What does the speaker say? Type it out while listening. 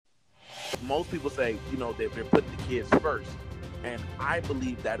most people say, they're putting the kids first. And I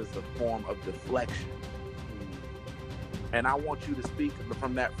believe that is a form of deflection. And I want you to speak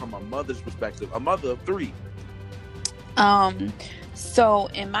from a mother's perspective, a mother of 3. So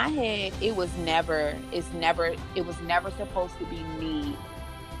in my head, it was never supposed to be me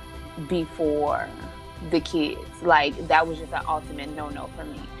before the kids. Like, that was just an ultimate no for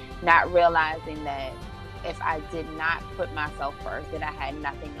me. Not realizing that if I did not put myself first, that I had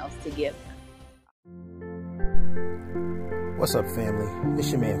nothing else to give them. What's up, family?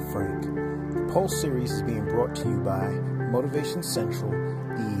 It's your man Frank. The Pulse series is being brought to you by Motivation Central,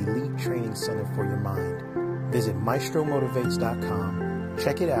 the elite training center for your mind. Visit maestromotivates.com,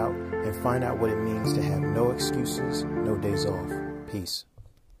 check it out, and find out what it means to have no excuses, no days off. Peace.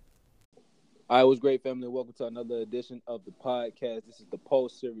 All right, what's great, family? Welcome to another edition of the podcast. This is the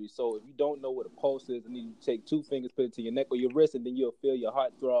Pulse series. So if you don't know what a pulse is, I need you to take 2 fingers, put it to your neck or your wrist, and then you'll feel your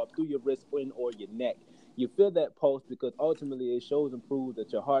heart throb through your wrist or your neck. You feel that pulse because ultimately it shows and proves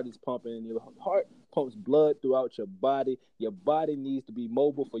that your heart is pumping, and your heart pumps blood throughout your body. Your body needs to be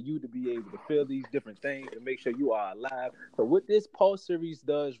mobile for you to be able to feel these different things and make sure you are alive. So what this Pulse series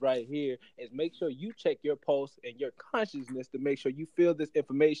does right here is make sure you check your pulse and your consciousness to make sure you feel this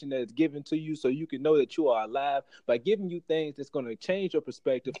information that is given to you so you can know that you are alive by giving you things that's going to change your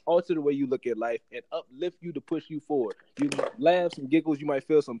perspective, alter the way you look at life, and uplift you to push you forward. You laugh, some giggles, you might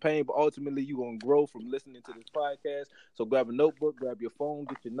feel some pain, but ultimately you're going to grow from listening to this podcast. So grab a notebook, grab your phone,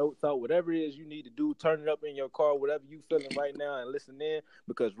 get your notes out, whatever it is you need to do, turn it up in your car, whatever you feeling right now, and listen in,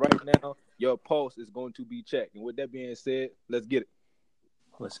 because right now your pulse is going to be checked. And with that being said, let's get it.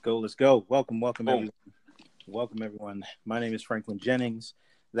 Let's go. Welcome everyone. My name is Franklin Jennings.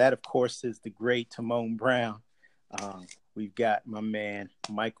 That, of course, is the great Timon Brown. We've got my man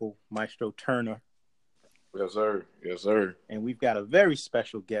Michael Maestro Turner. Yes, sir. And we've got a very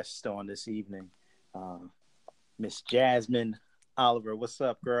special guest on this evening, Miss Jasmine Oliver. What's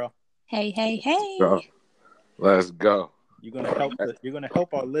up, girl? Hey. Let's go. You're gonna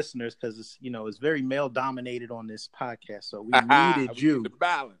help our listeners because it's very male dominated on this podcast. So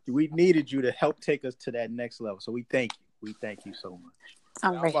we needed you to help take us to that next level. So we thank you so much. I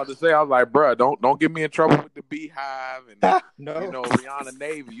was about to say, I was like, bro, don't get me in trouble with the Beehive and Rihanna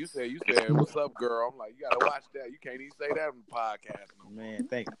Navy. You said, what's up, girl? I'm like, you gotta watch that. You can't even say that on the podcast. Man,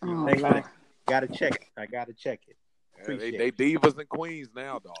 thank you. Gotta check it. I gotta check it. They divas and queens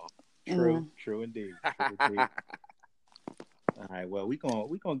now, dog. True indeed. All right, well, we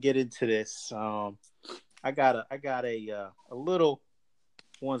gonna get into this. I got a little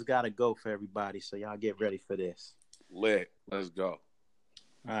one's gotta go for everybody, so y'all get ready for this. Let's go.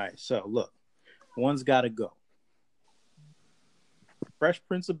 All right, so look, one's gotta go. Fresh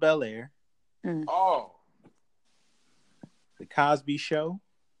Prince of Bel-Air. Oh. The Cosby Show.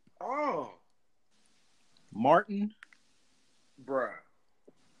 Oh. Martin. Bruh.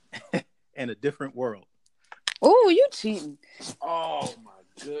 And A Different World. Oh, you cheating. Oh, my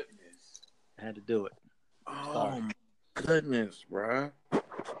goodness. I had to do it. Oh, my goodness, bruh.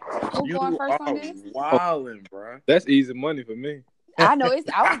 Who's going first on this? Wildin', bruh. That's easy money for me. I know.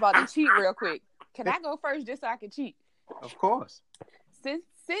 I was about to cheat real quick. Can I go first just so I can cheat? Of course. Since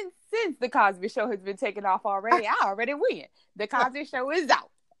the Cosby Show has been taken off already, I already win. The Cosby Show is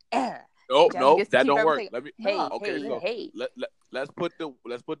out. No, that don't work. Hey. Let's put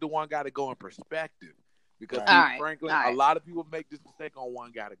the one gotta go in perspective, because Franklin, a lot of people make this mistake on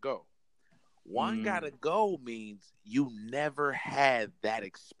one gotta go. One gotta go means you never had that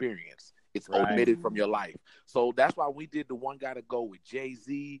experience. It's omitted from your life. So that's why we did the one gotta go with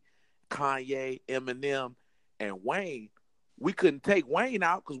Jay-Z, Kanye, Eminem, and Wayne. We couldn't take Wayne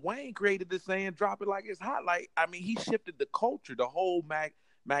out because Wayne created this saying, drop it like it's hot. He shifted the culture, the whole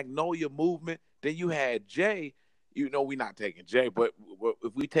Magnolia movement. Then you had Jay. We're not taking Jay, but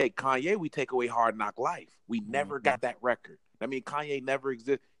if we take Kanye, we take away Hard Knock Life. We never got that record. I mean, Kanye never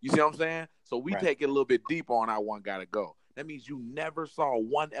existed. You see what I'm saying? So we take it a little bit deeper on our one gotta go. That means you never saw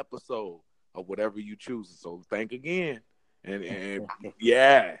one episode of whatever you choose. So think again. And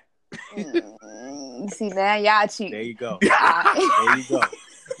yeah. See, now y'all cheat. There you go.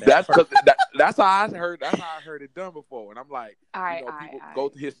 That's how I heard it done before. And I'm like, people go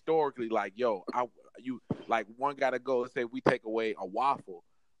to historically like, yo, one gotta go and say we take away a waffle.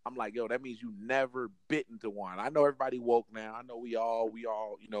 I'm like, yo, that means you never bit into one. I know everybody woke now. I know we all,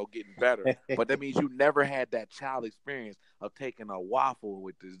 getting better. But that means you never had that child experience of taking a waffle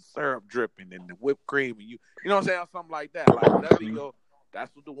with the syrup dripping and the whipped cream, and you know what I'm saying? Something like that. Like,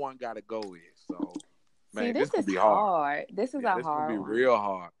 that's what the one gotta go is. So, man, this is hard. This is hard. This is gonna be real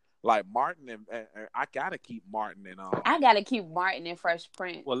hard. Like Martin and I gotta keep Martin and I gotta keep Martin and Fresh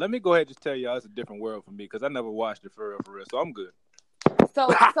Prince. Well, let me go ahead and just tell y'all it's a different world for me because I never watched it for real, so I'm good.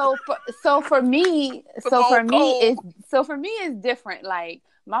 So for me it's different. Like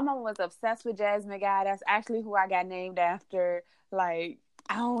my mom was obsessed with Jasmine Guy. That's actually who I got named after. Like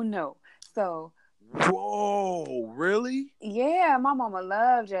I don't know. So. Whoa! Really? Yeah, my mama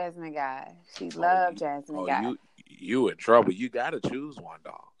loved Jasmine Guy. She loved Jasmine Guy. You in trouble. You gotta choose one,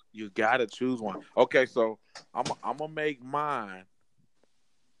 dog. You gotta choose one. Okay, so I'm gonna make mine.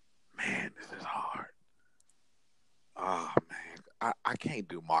 Man, this is hard. Oh man, I can't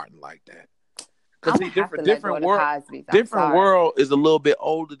do Martin like that. Because see, different world is a little bit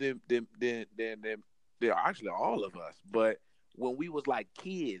older than actually all of us. But when we was like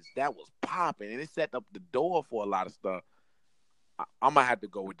kids, that was popping, and it set up the door for a lot of stuff. I'm gonna have to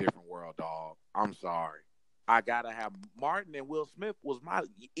go with Different World, dog. I'm sorry. I gotta have Martin and Will Smith was my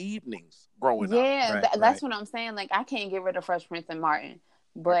evenings growing up. Yeah, that's what I'm saying. Like I can't get rid of Fresh Prince and Martin,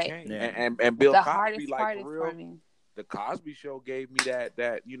 but and Bill the Cosby, hardest like part for real, is for me. The Cosby Show gave me that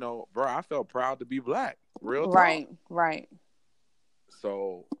bro, I felt proud to be black. Real talk. Right.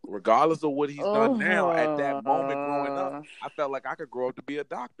 So regardless of what he's done now, at that moment growing up, I felt like I could grow up to be a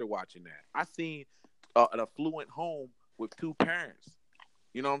doctor watching that. I seen an affluent home with two parents.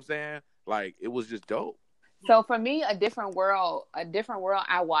 You know what I'm saying? Like it was just dope. So for me, a different world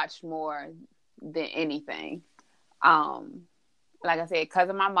I watched more than anything. Like I said, because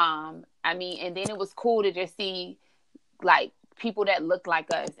of my mom. I mean, and then it was cool to just see like people that look like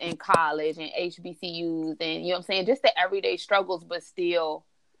us in college and HBCUs and, you know what I'm saying, just the everyday struggles, but still,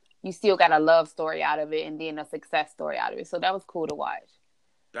 you still got a love story out of it and then a success story out of it. So that was cool to watch.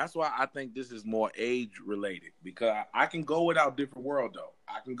 That's why I think this is more age related, because I can go without Different World though.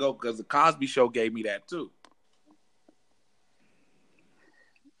 I can go because the Cosby Show gave me that too.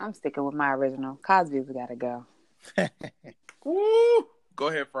 I'm sticking with my original. Cosby's gotta go. Woo! Go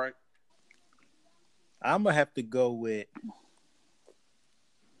ahead, Frank. I'm gonna have to go with.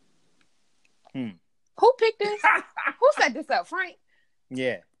 Who picked this? Who set this up, Frank?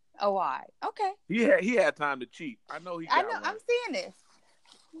 Yeah. Oh, why? Okay. He had time to cheat. I know he. Got one. I'm seeing this.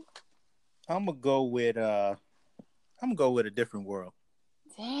 I'm gonna go with A Different World.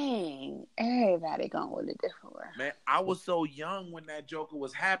 Dang, everybody going with A Different World. Man, I was so young when that Joker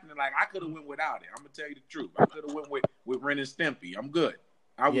was happening. Like I could have went without it. I'm gonna tell you the truth. I could have went with Ren and Stimpy. I'm good.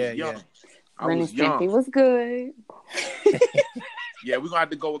 I was young. Yeah. Ren and Stimpy was good. Yeah, we're gonna have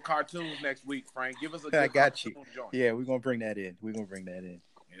to go with cartoons next week, Frank. Give us a good I got you. Joint. Yeah, we're gonna bring that in.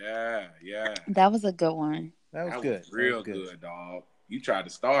 Yeah. That was a good one. That was good. Real good, dog. You tried to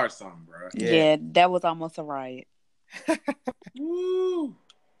start something, bro. Yeah, that was almost a riot. Woo.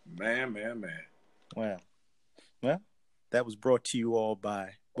 Man. Wow. Well, that was brought to you all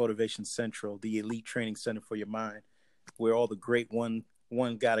by Motivation Central, the elite training center for your mind, where all the great one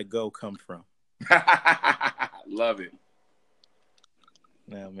gotta go come from. Love it.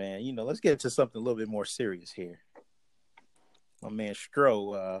 Now, man, let's get into something a little bit more serious here. My man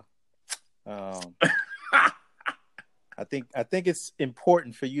Stro, I think it's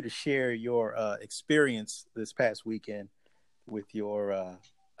important for you to share your experience this past weekend with your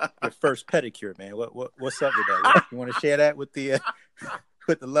first pedicure, man. What's up with that? You want to share that with the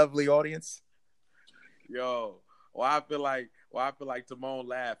lovely audience? Yo, I feel like Timon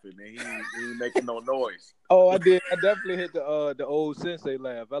laughing and he ain't making no noise. Oh, I did. I definitely hit the old sensei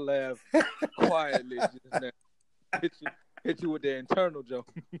laugh. I laughed quietly just now. Hit you with the internal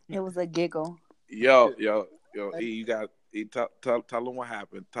joke. It was a giggle. Yo, you got tell them what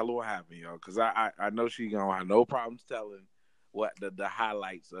happened. Tell her what happened, yo, because I know she gonna have no problems telling what the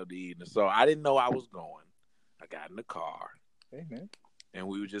highlights of the evening. So I didn't know I was going. I got in the car. Hey, man. And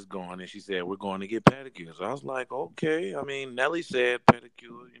we were just going, and she said, we're going to get pedicures. I was like, okay. I mean, Nelly said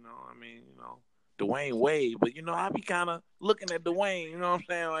pedicure, Dwayne Wade. But, I be kind of looking at Dwayne, you know what I'm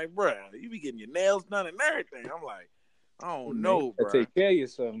saying? Like, bruh, you be getting your nails done and everything. I'm like, I don't know, bruh. Take care of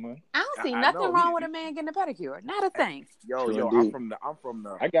yourself, man. I don't see nothing wrong with a man getting a pedicure. Not a thing. Yo, I'm from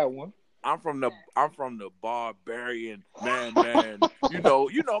the. I got one. I'm from the barbarian man.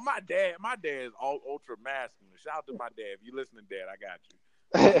 You know my dad is all ultra masculine. Shout out to my dad. If you listening, Dad, I got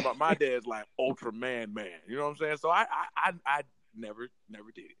you. But my dad's like ultra man. You know what I'm saying? So I never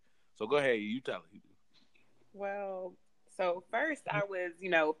did it. So go ahead, you tell it. Well, so first I was,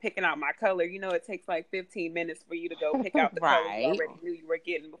 picking out my color. It takes like 15 minutes for you to go pick out the color you already knew you were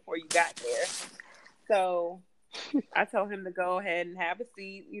getting before you got there. So I told him to go ahead and have a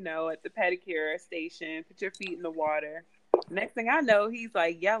seat, at the pedicure station. Put your feet in the water. Next thing I know, he's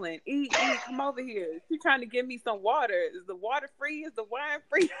like yelling, "E, come over here. She's trying to give me some water. Is the water free? Is the wine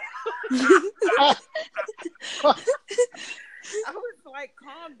free?" I was like,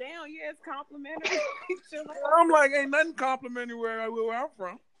 calm down. Yeah, it's complimentary. I'm like, ain't nothing complimentary where I'm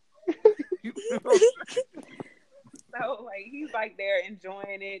from. So, like, he's like there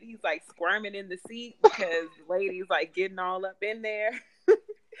enjoying it. He's like squirming in the seat because the lady's like getting all up in there.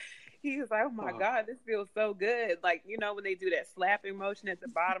 He was like, oh my God, this feels so good. Like, you know, when they do that slapping motion at the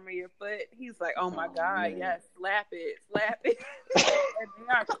bottom of your foot, he's like, oh my God, yes, slap it. And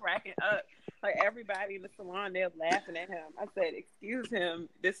they are cracking up. Like, everybody in the salon, they're laughing at him. I said, excuse him,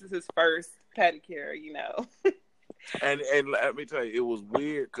 this is his first pedicure, you know. And let me tell you, it was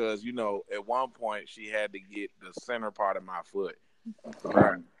weird because, you know, at one point she had to get the center part of my foot.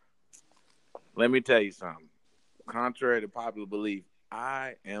 Right. Let me tell you something. Contrary to popular belief,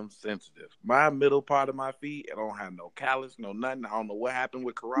 I am sensitive. My middle part of my feet, I don't have no callus, no nothing. I don't know what happened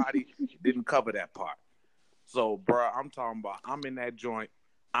with karate. It didn't cover that part. So, bro, I'm talking about, I'm in that joint.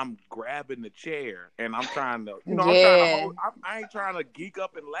 I'm grabbing the chair and I'm trying to, you know, I'm trying to hold. I ain't trying to geek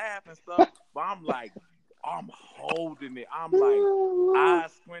up and laugh and stuff, but I'm like, I'm holding it. I'm like,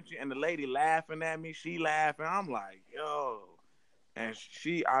 eyes squinching, and the lady laughing at me. She laughing. I'm like, yo. And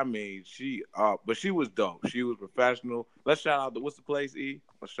but she was dope. She was professional. Let's shout out what's the place, E?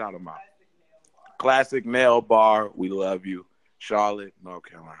 Let's shout them out. Classic Nail Bar. We love you. Charlotte, North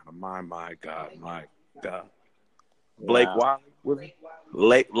Carolina. My God. Blake Wiley?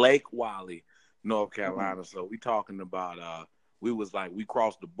 Lake Wiley, North Carolina. So we talking about, we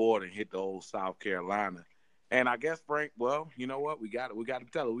crossed the border and hit the old South Carolina. And I guess, Frank, well, you know what? We got to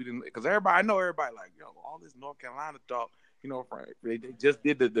tell her. We didn't, because I know everybody like, yo, all this North Carolina talk. You know, Frank, they just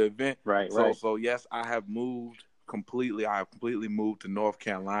did the event. Right. So yes, I have moved completely. I have completely moved to North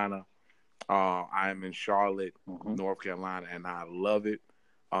Carolina. I am in Charlotte, North Carolina, and I love it.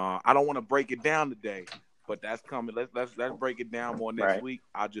 I don't want to break it down today, but that's coming. Let's break it down more next week.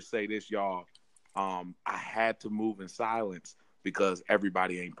 I'll just say this, y'all. I had to move in silence because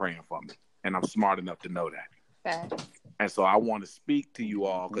everybody ain't praying for me, and I'm smart enough to know that. And so I want to speak to you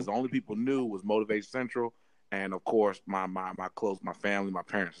all because the only people knew was Motivation Central. And of course, my family, my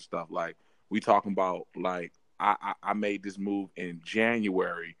parents and stuff. Like, we talking about, like, I made this move in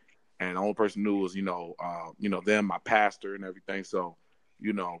January, and the only person knew was, them, my pastor and everything. So,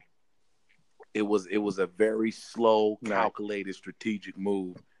 you know, it was a very slow, calculated, strategic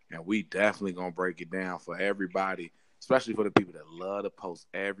move. And we definitely gonna break it down for everybody, especially for the people that love to post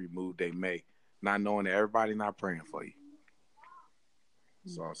every move they make, not knowing that everybody not praying for you.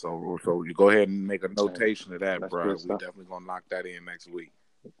 So you go ahead and make a notation of that, bro. We definitely gonna knock that in next week.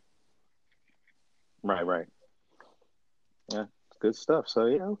 Right. Yeah, good stuff. So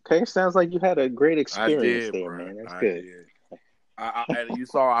yeah, okay. Sounds like you had a great experience there, man. That's good. And you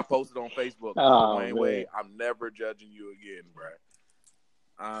saw I posted on Facebook. Dwayne Wade, I'm never judging you again, bro.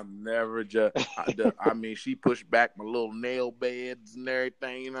 I'm never judging. I mean, she pushed back my little nail beds and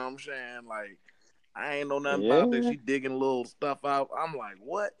everything. You know what I'm saying? Like, I ain't know nothing about that. She digging little stuff out. I'm like,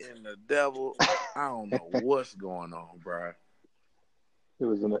 what in the devil? I don't know what's going on, bro. It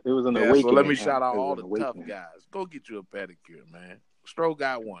was an awakening. So let me shout out all the tough guys. Go get you a pedicure, man. Stro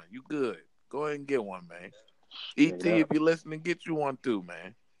got one. You good. Go ahead and get one, man. ET, if you're listening, get you one too,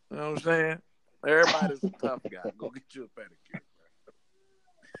 man. You know what I'm saying? Everybody's a tough guy. Go get you a pedicure, bro.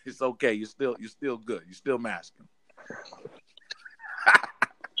 It's okay. You're still good. You're still masking.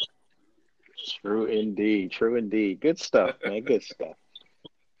 True indeed. Good stuff, man. Good stuff.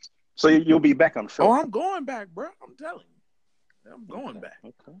 So you'll be back, I'm sure. Oh, I'm going back, bro. I'm telling you. I'm going back.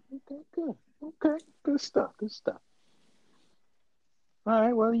 Okay, good. Okay, good stuff. All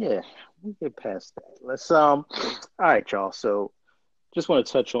right, well, yeah, we get past that. Let's all right, y'all. So just want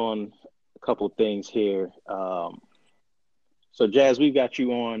to touch on a couple of things here. So Jazz, we've got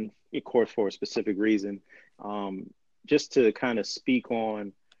you on, of course, for a specific reason. Just to kind of speak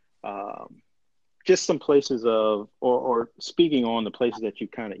on just some places of, or speaking on the places that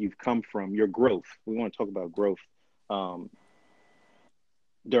you've come from, your growth. We want to talk about growth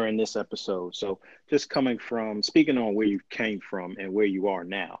during this episode. So just speaking on where you came from and where you are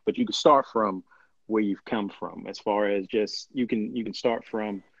now, but you can start from where you've come from, as far as just, you can start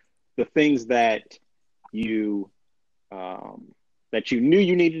from the things that you knew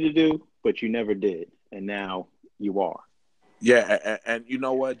you needed to do, but you never did. And now you are. Yeah, and you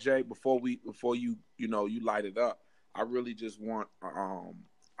know what, Jay? Before you light it up, I really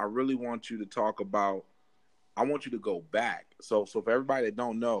want you to talk about. I want you to go back. So for everybody that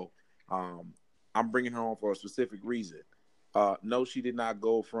don't know, I'm bringing her on for a specific reason. No, she did not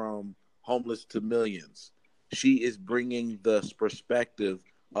go from homeless to millions. she is bringing the perspective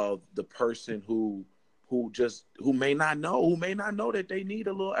of the person who may not know that they need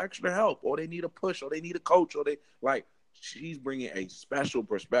a little extra help, or they need a push, or they need a coach, or they like. She's bringing a special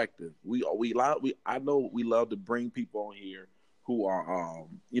perspective. I know we love to bring people on here who are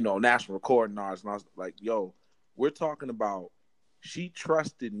national recording artists, and I was like, yo, we're talking about. She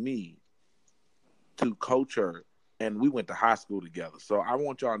trusted me to coach her, and we went to high school together. So I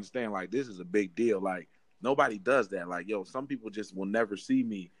want y'all to understand, like, this is a big deal. Like, nobody does that. Like, yo, some people just will never see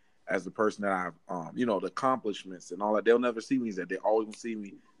me as the person that I've, the accomplishments and all that. They'll never see me as that. They always will see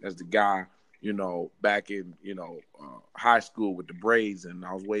me as the guy, back in, high school with the braids, and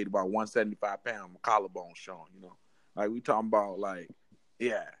I was weighed about 175 pounds, my collarbone showing, like we talking about, like,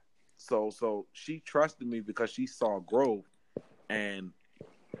 yeah. So she trusted me because she saw growth, and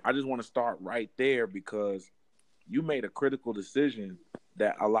I just want to start right there because you made a critical decision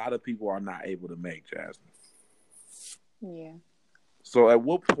that a lot of people are not able to make, Jasmine. Yeah. So at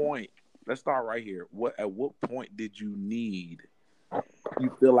what point, let's start right here. At what point did you you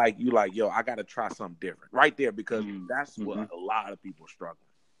feel like yo, I got to try something different right there, because that's what a lot of people are struggling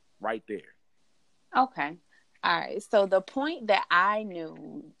right there. Okay. All right. So the point that I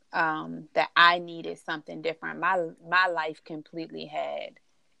knew that I needed something different, my life completely had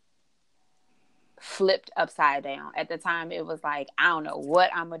flipped upside down. At the time, it was like, I don't know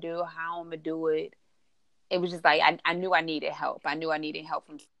what I'm going to do, how I'm going to do it. It was just like, I knew I needed help. I knew I needed help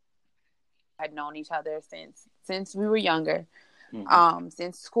from, had known each other since we were younger.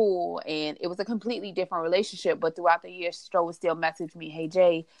 Since school, and it was a completely different relationship. But throughout the years, Stro would still message me, "Hey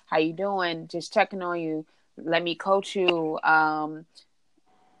Jay, how you doing? Just checking on you. Let me coach you.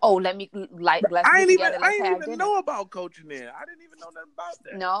 Let me let's I get together. I didn't even know about coaching then. I didn't even know nothing about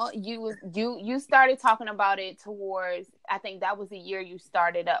that. No, you started talking about it towards. I think that was the year you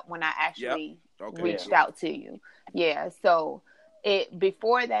started up when I actually reached out to you. Yeah, so.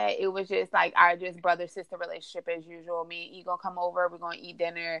 Before that, it was just like our just brother-sister relationship as usual. Me and E gonna come over, we're gonna eat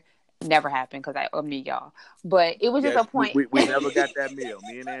dinner. Never happened because y'all. But it was just a point. We never got that meal.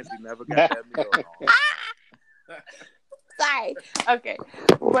 Me and Angie never got that meal. Sorry. Okay.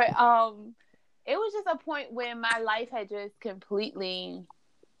 But it was just a point when my life had just completely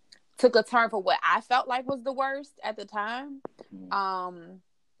took a turn for what I felt like was the worst at the time.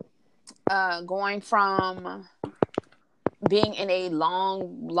 Going from being in a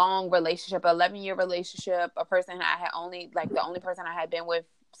long relationship, 11-year relationship, a person I had the only person I had been with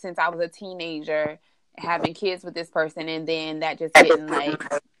since I was a teenager, having kids with this person, and then that just getting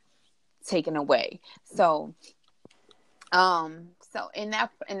taken away. So in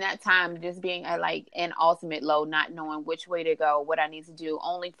that time, just being at an ultimate low, not knowing which way to go, what I need to do,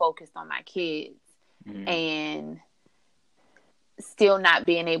 only focused on my kids, and still not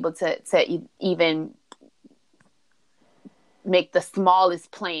being able to even make the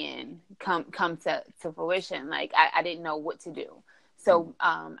smallest plan come to fruition. I didn't know what to do. So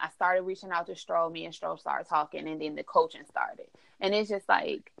I started reaching out to Stro. Me and Stro started talking, and then the coaching started. And it's just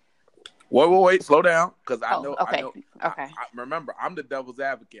like, wait, slow down, because I know. Okay. I remember, I'm the devil's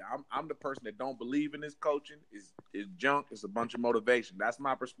advocate. I'm the person that don't believe in this coaching. Is junk. It's a bunch of motivation. That's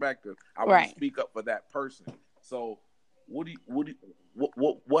my perspective. I want to speak up for that person. So what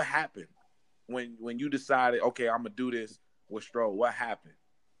happened when you decided, okay, I'm gonna do this with Stro? What happened?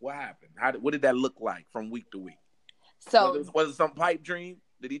 What did that look like from week to week? So was it some pipe dream?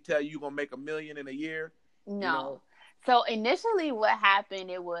 Did he tell you you're gonna make $1 million in a year? No. So initially what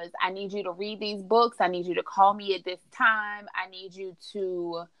happened, it was, I need you to read these books. I need you to call me at this time. I need you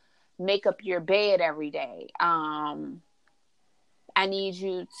to make up your bed every day. I need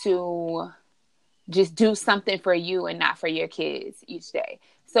you to just do something for you and not for your kids each day.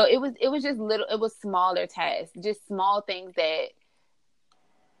 So it was just it was smaller tasks, just small things that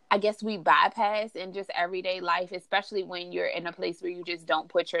I guess we bypass in just everyday life, especially when you're in a place where you just don't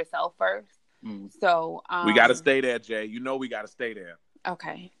put yourself first. So we got to stay there, Jay. We got to stay there.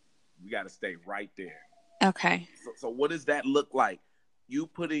 Okay. We got to stay right there. Okay. So what does that look like? You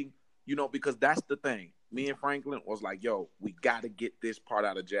putting, because that's the thing. Me and Franklin was like, yo, we got to get this part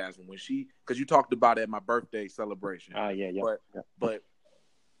out of Jasmine because you talked about it at my birthday celebration. Yeah. But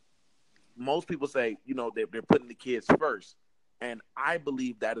most people say, they're putting the kids first. And I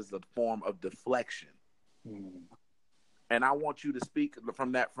believe that is a form of deflection. And I want you to speak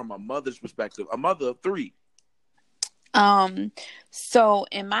from a mother's perspective, a mother of 3. So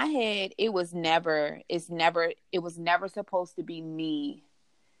in my head, it was never supposed to be me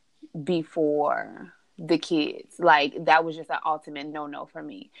before the kids. Like, that was just an ultimate no for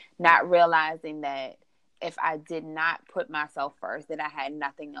me. Not realizing that if I did not put myself first, that I had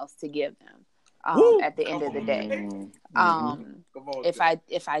nothing else to give them. at the end of the day.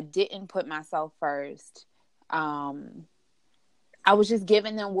 If I didn't put myself first, I was just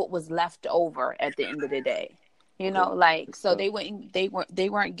giving them what was left over at the end of the day. You know, like, so they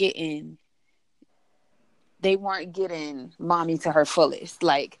weren't getting mommy to her fullest.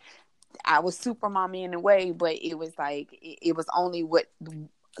 Like, I was super mommy in a way, but it was like it was only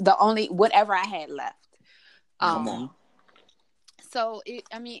whatever I had left. So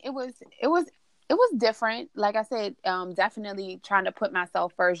it was different. Like I said, definitely trying to put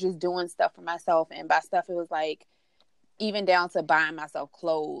myself first, just doing stuff for myself. And by stuff, it was like even down to buying myself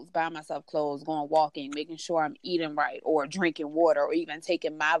clothes, going walking, making sure I'm eating right, or drinking water, or even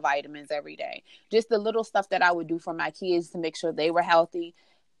taking my vitamins every day. Just the little stuff that I would do for my kids to make sure they were healthy.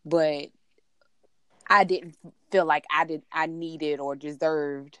 But I didn't feel like I needed or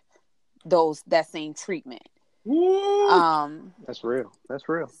deserved that same treatment. That's real.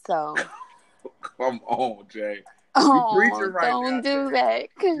 So come on, Jay. Oh, you preaching right don't now, do Jay. that.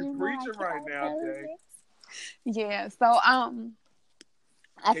 You preaching right now, Jay. Yeah. So I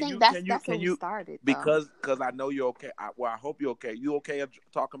think that's where we started. Because I know you're okay. I hope you're okay. You okay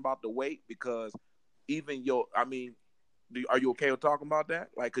talking about the weight? Because even are you okay with talking about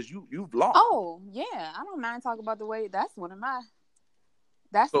that? Like, because you've lost. Oh yeah, I don't mind talking about the weight. That's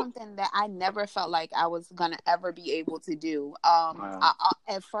something that I never felt like I was gonna ever be able to do.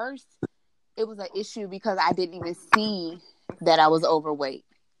 At first, it was an issue because I didn't even see that I was overweight.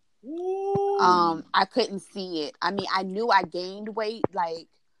 I couldn't see it. I mean, I knew I gained weight, like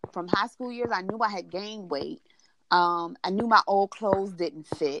from high school years. I knew I had gained weight. I knew my old clothes didn't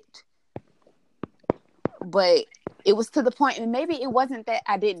fit, but it was to the point, and maybe it wasn't that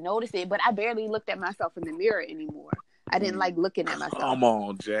I didn't notice it, but I barely looked at myself in the mirror anymore. I didn't like looking at myself. Come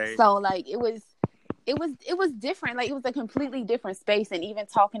on, Jay. So like it was different. Like, it was a completely different space. And even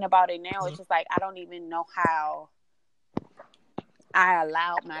talking about it now, it's just like I don't even know how I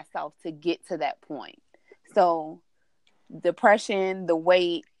allowed myself to get to that point. So depression, the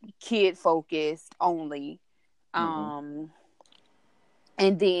weight, kid focused only. And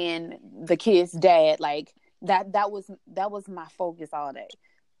then the kid's dad, like that was my focus all day.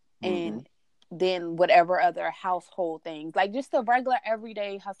 And then whatever other household things, like just the regular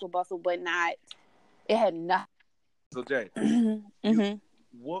everyday hustle bustle, but it had nothing. So Jay,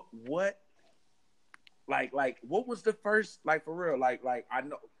 what what was the first, like, for real, like I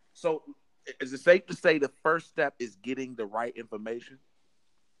know, so is it safe to say the first step is getting the right information?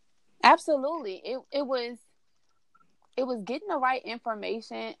 Absolutely. It was getting the right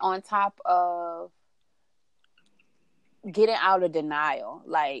information on top of getting out of denial.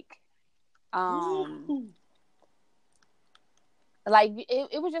 Like it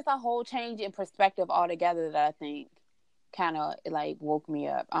was just a whole change in perspective altogether that I think kind of like woke me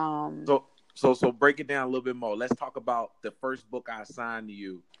up. So break it down a little bit more. Let's talk about the first book I assigned to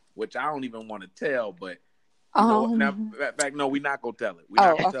you, which I don't even want to tell, but no, we're not gonna tell it. We're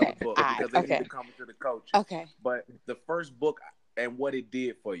not gonna tell the book because they need to come to the coach. Okay. But the first book and what it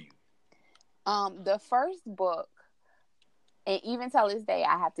did for you. The first book, and even till this day,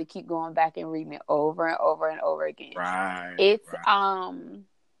 I have to keep going back and reading it over and over and over again. Right. It's I'm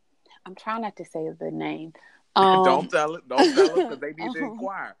trying not to say the name. Don't tell it because they need to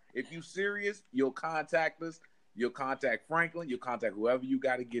inquire. If you serious, you'll contact us. You'll contact Franklin. You'll contact whoever you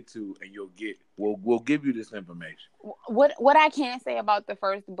got to get to, and we'll give you this information. What I can say about the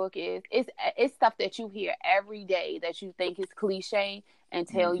first book is it's stuff that you hear every day that you think is cliche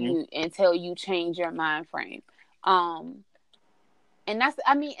until you change your mind frame. And that's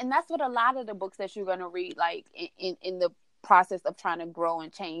what a lot of the books that you're gonna read, like in the process of trying to grow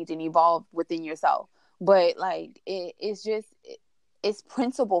and change and evolve within yourself. But like it's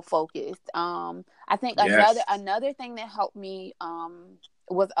principle focused. I think another thing that helped me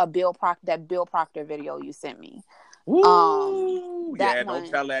was Bill Proctor video you sent me. Don't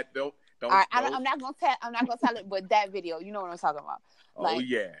tell that. Don't. I'm not gonna tell it, but that video, you know what I'm talking about. Like,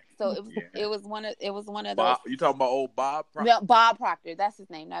 so it was one of those. You talking about old Bob Proctor? Yeah, Bob Proctor. That's his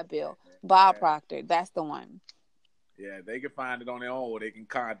name, not Bill. Bob Proctor. That's the one. Yeah, they can find it on their own, or they can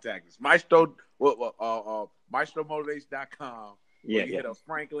contact us. MaestroMotivation.com. You hit up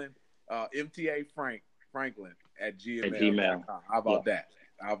Franklin, MTA Franklin at gmail.com. How about that?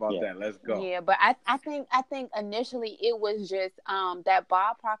 Let's go. Yeah, but I think initially it was just that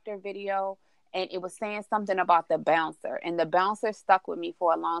Bob Proctor video, and it was saying something about the bouncer, and the bouncer stuck with me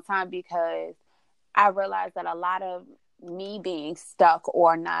for a long time because I realized that a lot of me being stuck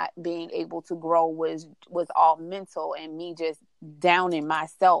or not being able to grow was all mental, and me just downing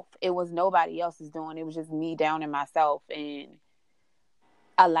myself. It was nobody else's doing. It was just me downing myself. And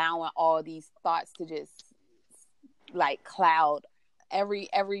allowing all these thoughts to just like cloud every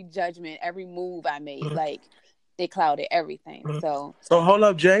judgment, every move I made. Like they clouded everything. So hold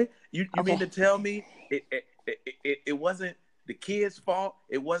up, Jay. You mean to tell me it wasn't the kid's fault?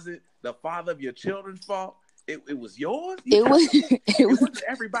 It wasn't the father of your children's fault? It was yours? It wasn't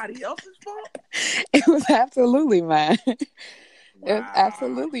everybody else's fault? It was absolutely mine. Wow. It was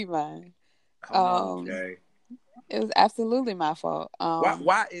absolutely mine. Come on, Jay. It was absolutely my fault.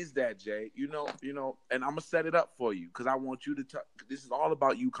 Why is that, Jay? You know, and I'm gonna set it up for you because I want you to talk. This is all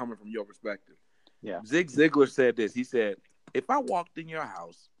about you coming from your perspective. Yeah. Zig Ziglar said this. He said, "If I walked in your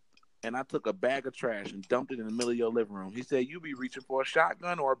house and I took a bag of trash and dumped it in the middle of your living room," he said, "you'd be reaching for a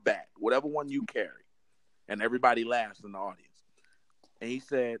shotgun or a bat, whatever one you carry." And everybody laughs in the audience. And he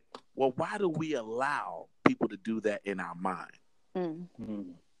said, "Well, why do we allow people to do that in our mind?"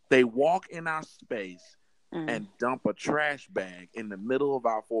 Mm-hmm. They walk in our space and dump a trash bag in the middle of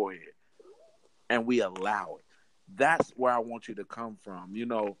our forehead, and we allow it. That's where I want you to come from. You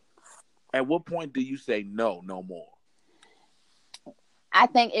know, at what point do you say no more? I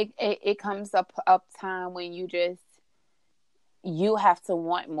think it comes up time when you have to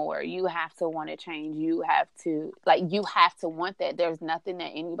want more. You have to want to change. You have to want that. There's nothing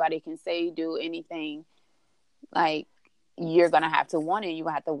that anybody can say, do, anything. Like, you're going to have to want it. You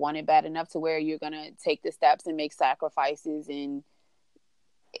have to want it bad enough to where you're going to take the steps and make sacrifices and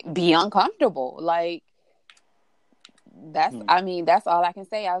be uncomfortable. Like, that's all I can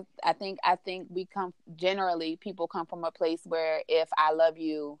say. I think people come from a place where if I love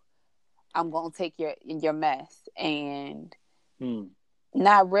you, I'm going to take your mess, and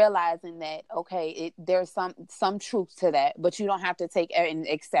not realizing that, okay, there's some truth to that, but you don't have to take and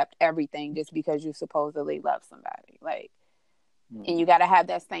accept everything just because you supposedly love somebody. Like, and you got to have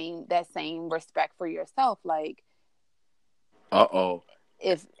that same respect for yourself. Like,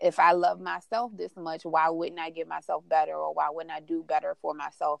 if I love myself this much, why wouldn't I give myself better, or why wouldn't I do better for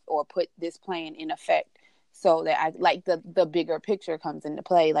myself, or put this plan in effect so that I like the bigger picture comes into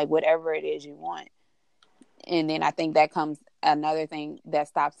play, like whatever it is you want. And then I think that comes another thing that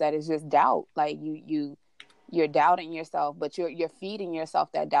stops that is just doubt. Like you're doubting yourself, but you're feeding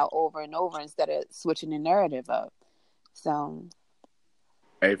yourself that doubt over and over instead of switching the narrative up. So,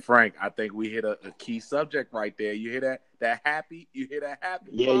 hey Frank, I think we hit a key subject right there. You hear that happy? You hear that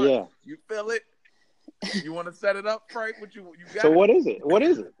happy? Yeah, part? yeah. You feel it? You want to set it up, Frank? What you got? So what is it? What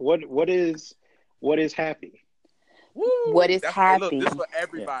is it? What is happy? Woo! What is happy? Hey, look, this is for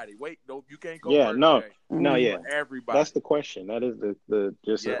everybody. Yeah. Wait, no, you can't go. Yeah, first, no, Jay. no, yeah. For everybody. That's the question. That is the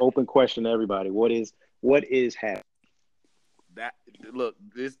an open question to everybody. What is happy? That look,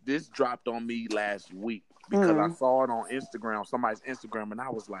 this dropped on me last week because I saw it on Instagram, somebody's Instagram, and I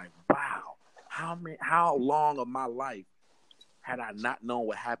was like, wow, how long of my life had I not known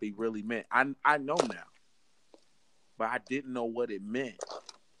what happy really meant? I know now, but I didn't know what it meant.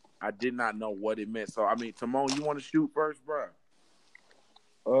 I did not know what it meant. So, I mean, Timon, you want to shoot first, bro?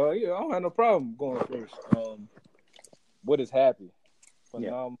 Yeah, I don't have no problem going first. What is happy?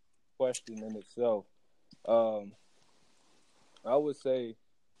 Phenomenal question in itself. I would say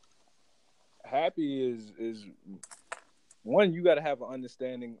happy is one, you got to have an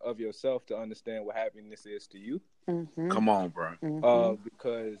understanding of yourself to understand what happiness is to you. Mm-hmm. Come on, bro.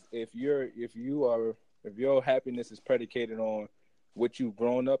 Because if your happiness is predicated on what you've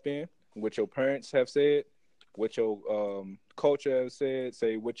grown up in, what your parents have said, what your culture has said,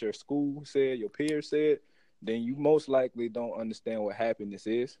 say what your school said, your peers said, then you most likely don't understand what happiness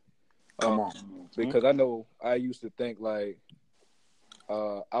is. Come on. Because I know I used to think like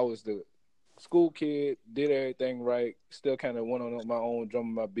I was the school kid, did everything right, still kind of went on my own,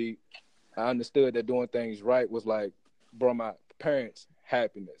 drumming my beat. I understood that doing things right was like brought my parents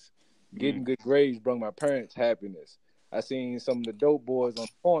happiness. Getting good grades brought my parents happiness. I seen some of the dope boys on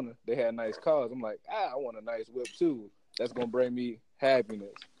the corner. They had nice cars. I'm like, I want a nice whip too. That's going to bring me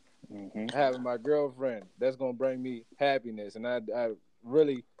happiness. Having my girlfriend, that's going to bring me happiness. And I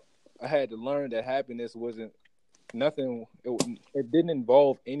had to learn that happiness wasn't nothing. It didn't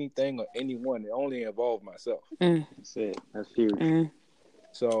involve anything or anyone. It only involved myself. That's it. That's huge.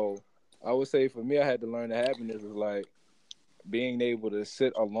 So I would say for me, I had to learn that happiness was like being able to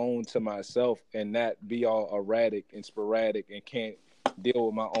sit alone to myself and not be all erratic and sporadic and can't deal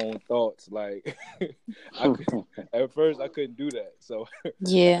with my own thoughts. Like at first I couldn't do that. So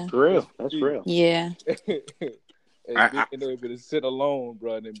yeah, that's real. That's real. Yeah. And being able to sit alone,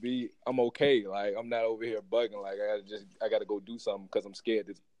 bro, and I'm okay. Like I'm not over here bugging. Like I gotta go do something because I'm scared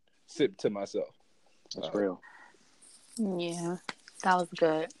to sit to myself. That's real. Yeah, that was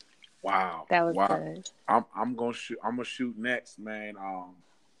good. Wow, that was good. I'm gonna shoot next, man.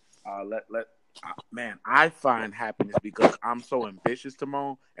 Man, I find happiness because I'm so ambitious,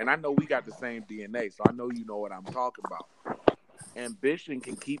 Timon, and I know we got the same DNA, so I know you know what I'm talking about. Ambition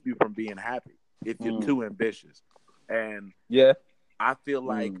can keep you from being happy if you're too ambitious, and I feel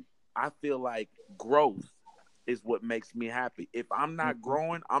like growth is what makes me happy. If I'm not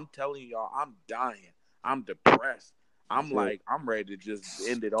growing, I'm telling y'all, I'm dying. I'm depressed. I'm ready to just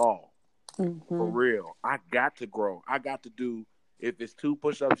end it all. For real. I got to grow. I got to do. If it's 2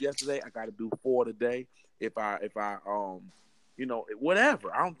 push-ups yesterday, I got to do 4 today. If I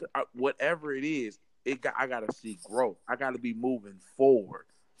whatever. Whatever it is, I got to see growth. I got to be moving forward,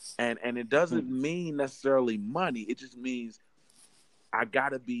 and it doesn't mean necessarily money. It just means I got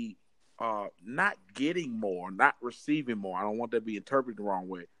to be not getting more, not receiving more. I don't want that to be interpreted the wrong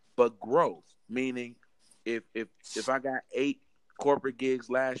way, but growth. Meaning, if I got 8 corporate gigs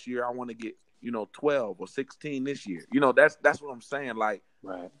last year, I want to get 12 or 16 this year. That's what I'm saying. Like,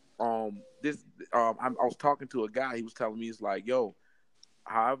 right. I was talking to a guy. He was telling me, it's like, yo,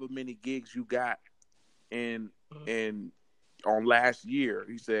 however many gigs you got in on last year,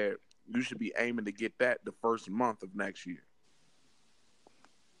 he said you should be aiming to get that the first month of next year.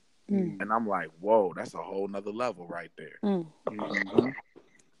 And I'm like, whoa, that's a whole nother level right there. And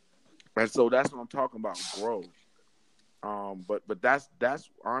so that's what I'm talking about, growth. But that's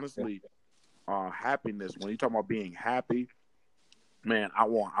honestly happiness. When you talk about being happy, man, I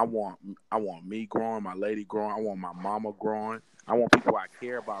want me growing, my lady growing, I want my mama growing, I want people I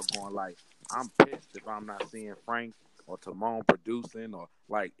care about growing. Like, I'm pissed if I'm not seeing Frank or Timon producing, or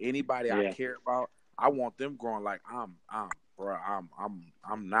like anybody I care about. I want them growing. Like, I'm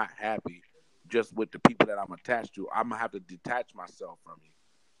not happy just with the people that I'm attached to. I'm gonna have to detach myself from you,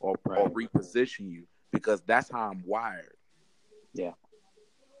 or reposition you, because that's how I'm wired. Yeah.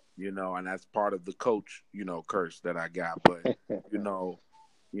 And that's part of the coach, curse that I got. But,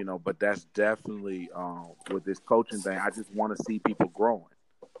 but that's definitely with this coaching thing. I just want to see people growing.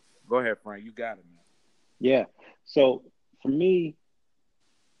 Go ahead, Frank. You got it, man. Yeah. So for me,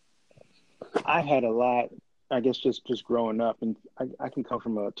 I had a lot, I guess, just growing up, and I can come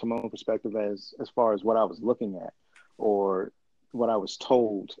from a Timon perspective as far as what I was looking at or what I was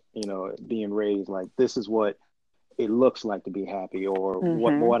told, being raised, like, this is what it looks like to be happy, or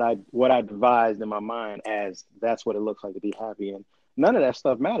what I devised in my mind as that's what it looks like to be happy. And none of that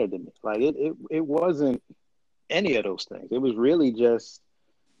stuff mattered to me. Like, it wasn't any of those things. It was really just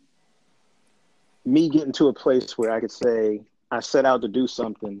me getting to a place where I could say I set out to do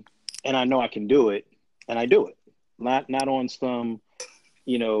something and I know I can do it, and I do it. Not on some,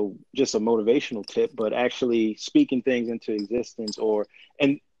 just a motivational tip, but actually speaking things into existence,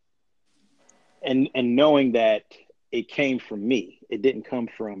 and knowing that it came from me. It didn't come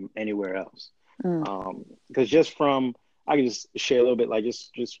from anywhere else. Because I can just share a little bit, like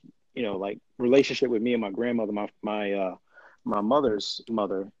just like relationship with me and my grandmother, my mother's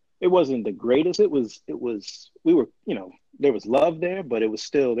mother. It wasn't the greatest. It was we were, there was love there, but it was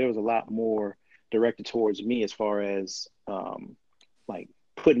still, there was a lot more directed towards me as far as like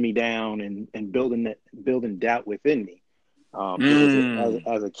putting me down and building doubt within me.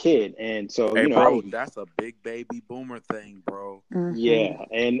 As a kid. And so, hey, bro, that's a big baby boomer thing, bro. Yeah.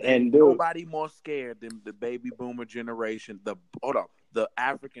 And nobody more scared than the baby boomer generation. The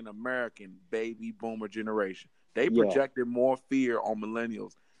African American baby boomer generation. They projected more fear on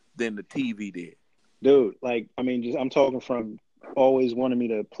millennials than the TV did. Dude, like, I mean, I'm talking from always wanting me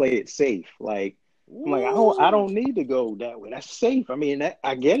to play it safe. Like, I'm like, I don't need to go that way. That's safe. I mean,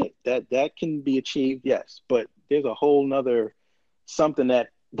 I get it. That can be achieved, yes. But there's a whole nother something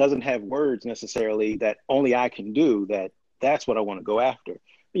that doesn't have words necessarily that only I can do. That's what I want to go after.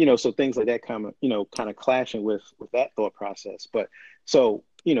 So things like that kind of clashing with that thought process. But so,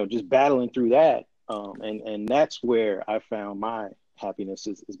 just battling through that. And that's where I found my happiness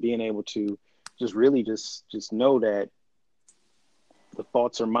is being able to just really just know that the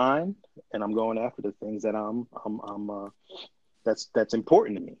thoughts are mine, and I'm going after the things that that's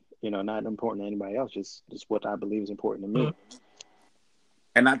important to me. Not important to anybody else. Just what I believe is important to me.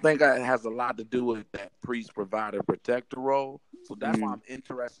 And I think it has a lot to do with that priest, provider, protector role. So that's why I'm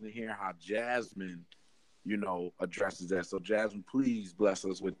interested in hearing how Jasmine, addresses that. So Jasmine, please bless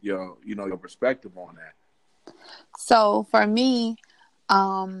us with your perspective on that. So for me,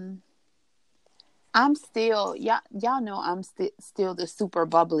 I'm still, y'all know I'm still the super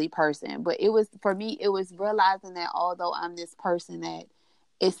bubbly person, but for me, it was realizing that although I'm this person that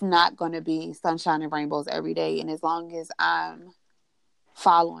it's not going to be sunshine and rainbows every day. And as long as I'm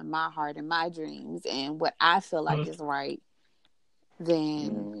following my heart and my dreams and what I feel like is right,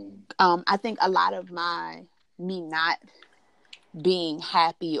 then I think a lot of me not being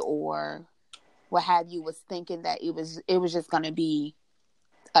happy or what have you was thinking that it was just going to be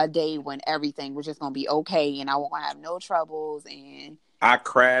a day when everything was just going to be okay and I won't have no troubles. And I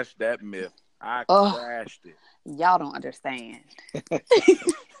crashed that myth. I crashed it. Y'all don't understand.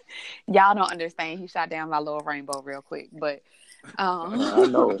 Y'all don't understand. He shot down my little rainbow real quick, but I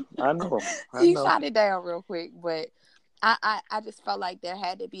know. He shot it down real quick, but I just felt like there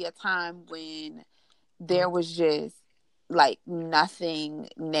had to be a time when there was just like nothing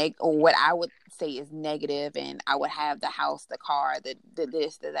or what I would say is negative, and I would have the house, the car, the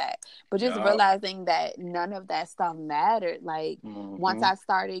this, the that, but just realizing that none of that stuff mattered. Like once I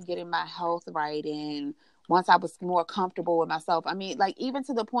started getting my health right, and once I was more comfortable with myself, I mean, like even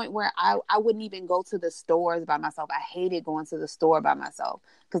to the point where I wouldn't even go to the stores by myself. I hated going to the store by myself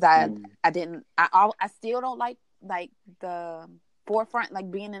because I still don't like the forefront,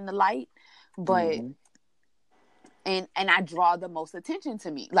 like being in the light, but and I draw the most attention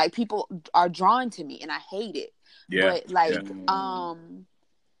to me. Like people are drawn to me and I hate it. Yeah.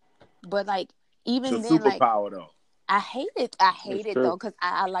 But like even it's a then, superpower though. I hate it. I hate it though, because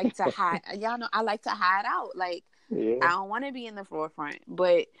I like to hide. Y'all know I like to hide out. Like I don't want to be in the forefront.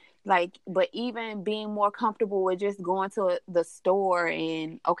 But even being more comfortable with just going to the store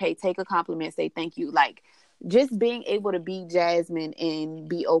and take a compliment, say thank you. Like just being able to be Jasmine and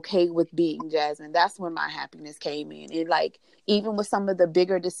be okay with being Jasmine. That's when my happiness came in. And like even with some of the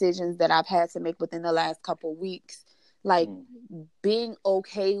bigger decisions that I've had to make within the last couple weeks, like being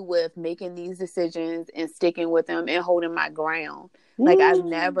okay with making these decisions and sticking with them and holding my ground. Like I've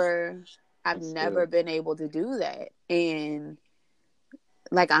never been able to do that. And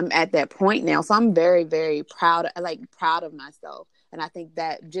like I'm at that point now. So I'm very, very proud of myself. And I think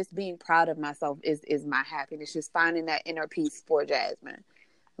that just being proud of myself is my happiness. Just finding that inner peace for Jasmine.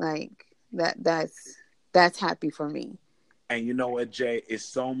 Like that's happy for me. And you know what, Jay? It's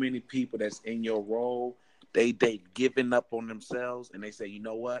so many people that's in your role. They giving up on themselves and they say, you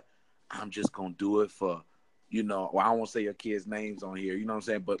know what? I'm just gonna do it for, I don't want to say your kids' names on here, you know what I'm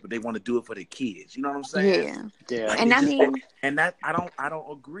saying? But they want to do it for their kids, you know what I'm saying? Yeah. Like, and I mean, and that I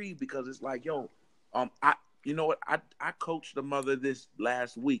don't agree, because it's like, you know what? I coached the mother this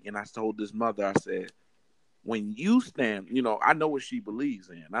last week, and I told this mother, I said, when you stand, I know what she believes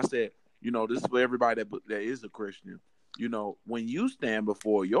in. I said, this is for everybody that is a Christian. When you stand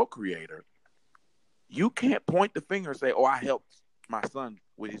before your Creator, you can't point the finger and say, "Oh, I helped my son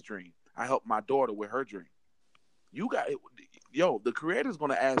with his dream. I helped my daughter with her dream." You got it. The Creator's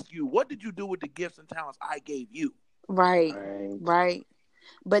going to ask you, "What did you do with the gifts and talents I gave you?" Right.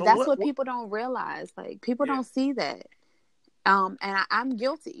 But so that's what people don't realize. Like people don't see that. And I'm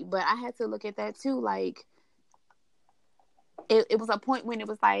guilty, but I had to look at that too. Like it was a point when it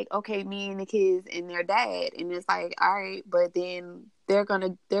was like, okay, me and the kids and their dad, and it's like, all right, but then they're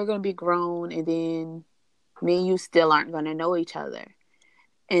gonna be grown, and then me and you still aren't gonna know each other,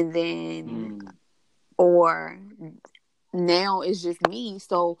 and then or now it's just me,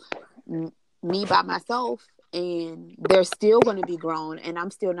 so me by myself, and they're still gonna be grown, and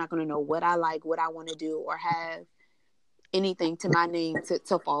I'm still not gonna know what I like, what I want to do, or have anything to my name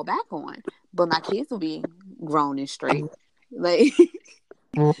to fall back on. But my kids will be grown and straight. Like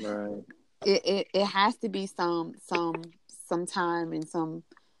it has to be some time and some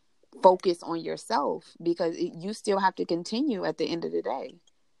focus on yourself, because you still have to continue at the end of the day.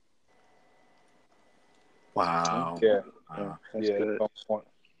 Wow. That's good.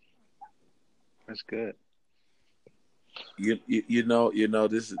 That's good. You know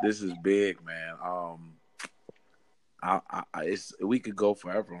this is big, man. We could go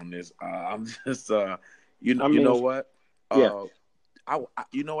forever on this. I'm just you know what?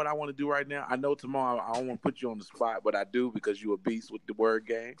 You know what I want to do right now? I know tomorrow I don't want to put you on the spot, but I do, because you're a beast with the word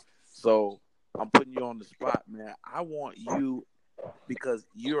game. So I'm putting you on the spot, man. I want you, because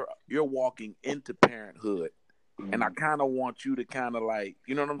you're walking into parenthood, and I kind of want you to kind of like,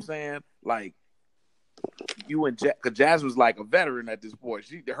 you know what I'm saying? Like you and because Jasmine's like a veteran at this point.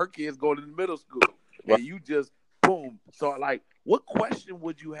 Her kids going to the middle school, and you just boom. So like, what question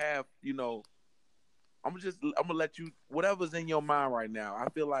would you have? I'm gonna let you, whatever's in your mind right now. I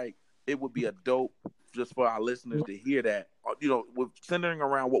feel like it would be a dope just for our listeners to hear that, with centering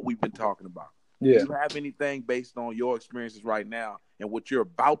around what we've been talking about. Yeah. Do you have anything based on your experiences right now and what you're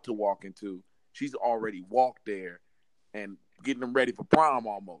about to walk into? She's already walked there and getting them ready for prom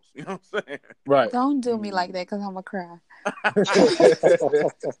almost. You know what I'm saying? Right. Don't do me like that, because I'm gonna cry.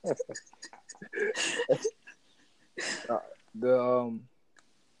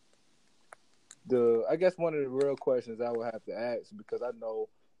 I guess one of the real questions I would have to ask, because I know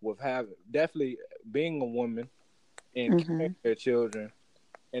definitely being a woman in caring their children.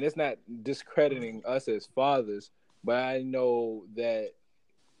 And it's not discrediting us as fathers, but I know that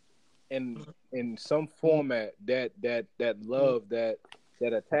in some format that love, that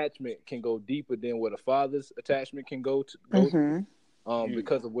attachment can go deeper than what a father's attachment can go to,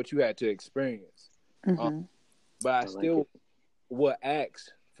 because of what you had to experience. But I still would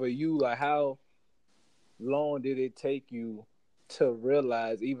ask for you, like, how long did it take you to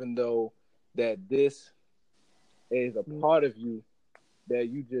realize, even though that this is a part of you that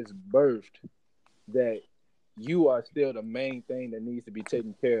you just birthed, that you are still the main thing that needs to be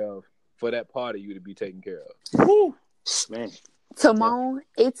taken care of for that part of you to be taken care of? Woo. Man. Timon,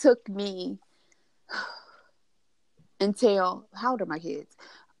 it took me until, how old are my kids?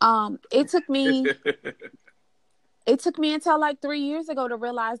 It took me until like 3 years ago to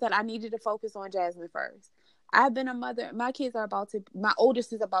realize that I needed to focus on Jasmine first. I've been a mother. My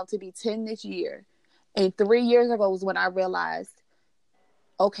oldest is about to be 10 this year. And 3 years ago was when I realized,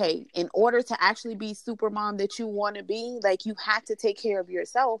 okay, in order to actually be super mom that you want to be, like, you have to take care of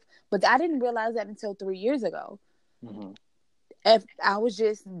yourself. But I didn't realize that until 3 years ago. If I was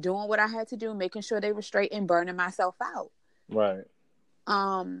just doing what I had to do, making sure they were straight and burning myself out. Right.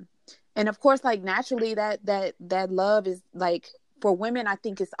 And of course, like, naturally that love is, like, for women, I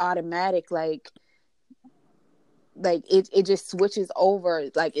think it's automatic. Like it just switches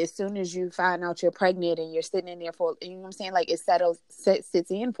over. Like, as soon as you find out you're pregnant and you're sitting in there for, you know what I'm saying? Like, it sits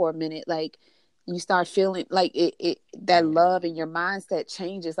in for a minute. Like, you start feeling like it that love in your mindset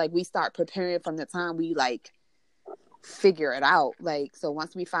changes. Like, we start preparing from the time we, like, figure it out. Like, so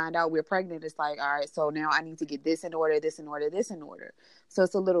once we find out we're pregnant, it's like, all right, so now I need to get this in order, this in order, this in order. So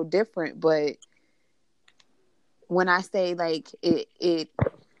it's a little different. But when I say, like, it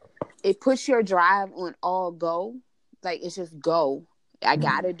puts your drive on all go, like, it's just go. I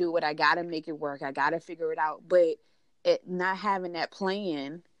gotta do it. I gotta make it work. I gotta figure it out. But it not having that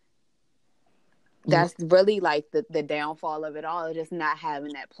plan, that's really like the downfall of it all. Just not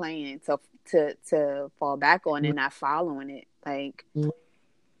having that plan to fall back on and not following it. Like,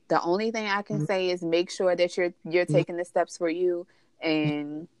 the only thing I can say is make sure that you're taking the steps for you,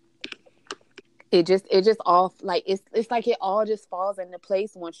 and it just all, like, it's like it all just falls into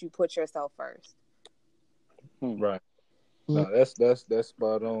place once you put yourself first. Right. No, that's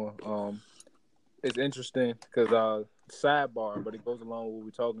spot on. It's interesting because sidebar, but it goes along with what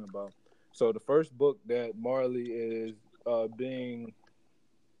we're talking about. So the first book that Marley is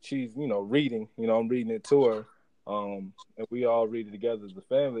she's reading, I'm reading it to her, and we all read it together as a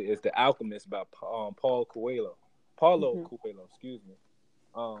family, is The Alchemist by Paulo Coelho, excuse me.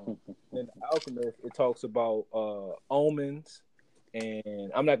 In The Alchemist, it talks about omens,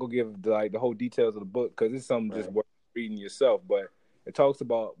 and I'm not gonna give the whole details of the book because it's something just worth reading yourself, but it talks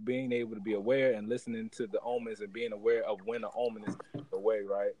about being able to be aware and listening to the omens and being aware of when an omen is away,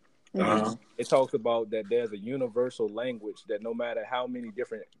 right? It talks about that there's a universal language that no matter how many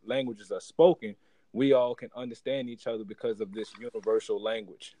different languages are spoken, we all can understand each other because of this universal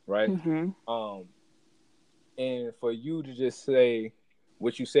language, right? And for you to just say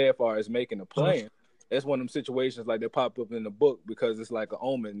what you said as far as making a plan, that's one of them situations like that pop up in the book because it's like an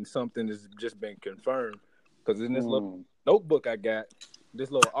omen and something has just been confirmed. Because in this little notebook I got, this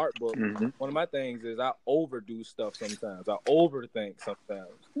little art book, one of my things is I overdo stuff sometimes. I overthink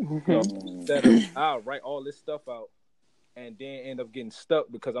sometimes. I'll write all this stuff out and then end up getting stuck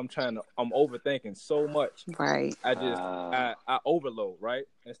because I'm overthinking so much. Right. I overload, right?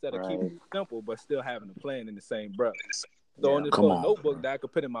 Instead of keeping it simple but still having a plan in the same breath. So in this little notebook that I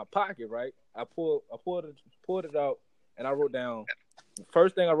could put in my pocket, right? I pulled it out and I wrote down. The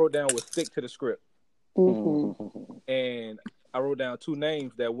first thing I wrote down was stick to the script. And I wrote down 2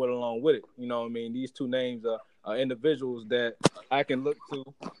 names that went along with it. You know what I mean? These 2 names are individuals that I can look to,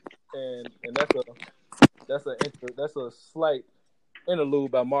 and that's a slight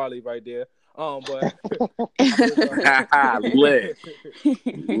interlude by Marley right there. But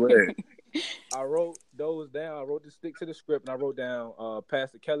I wrote those down. I wrote to stick to the script, and I wrote down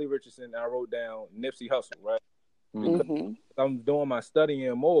Pastor Kelly Richardson, and I wrote down Nipsey Hussle, right? Because I'm doing my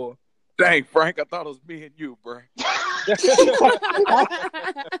studying more. Dang, Frank, I thought it was me and you, bro. You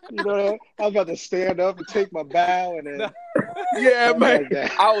know that? I was about to stand up and take my bow and then. Yeah, man.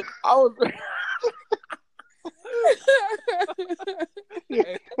 Like I was.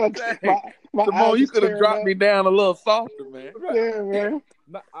 Simone, you could have dropped me down a little softer, man. Yeah,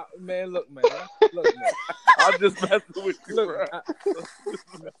 man. Look, man. I'm just messing with you, bro.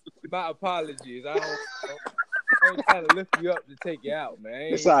 My apologies. I ain't trying to lift you up to take you out,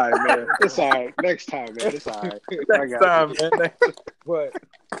 man. It's all right, man. It's all right. Next time, man. It's all right. Next time, man. But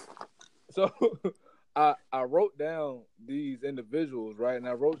so I wrote down these individuals, right? And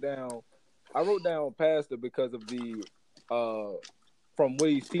I wrote down Pastor because of the from what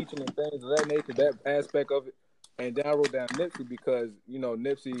he's teaching and things of that nature, that aspect of it. And then I wrote down Nipsey because,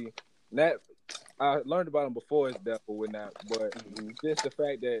 Nipsey, I learned about him before his death or whatnot, but just the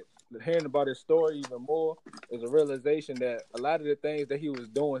fact that hearing about his story even more is a realization that a lot of the things that he was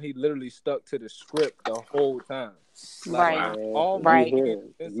doing, he literally stuck to the script the whole time. Right. All right.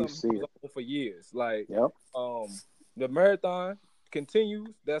 You see it for years. Like, the marathon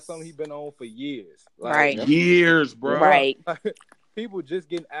continues. That's something he's been on for years. Like, right. Years, bro. Right. People just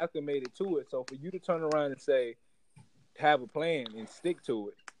getting acclimated to it. So for you to turn around and say, have a plan and stick to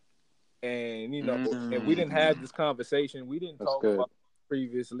it. And, and we didn't have this conversation. We didn't talk about it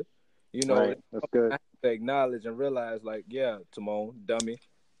previously. Right. That's good. I have to acknowledge and realize, like, yeah, Timon, dummy,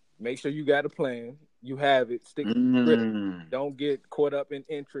 make sure you got a plan. You have it. Stick to it. Don't get caught up in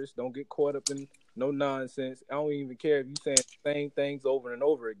interest. Don't get caught up in no nonsense. I don't even care if you saying the same things over and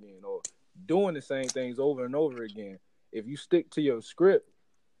over again or doing the same things over and over again. If you stick to your script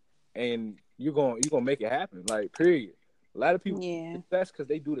and you're gonna make it happen, like, period. A lot of people, that's because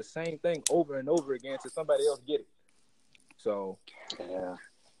they do the same thing over and over again till somebody else get it. So,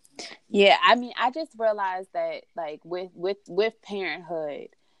 yeah. I mean, I just realized that, like, with parenthood,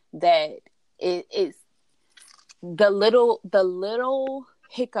 that it's the little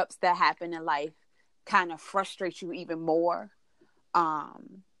hiccups that happen in life kind of frustrate you even more,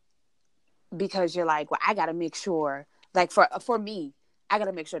 because you're like, well, I gotta make sure, like, for me, I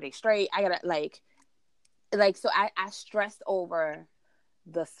gotta make sure they straight. I gotta like so I stress over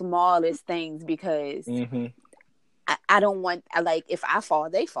the smallest things because I don't want, like, if I fall,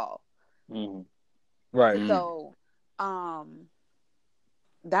 they fall. Right. So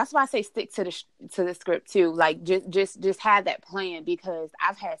that's why I say stick to the script too. Like, just have that plan, because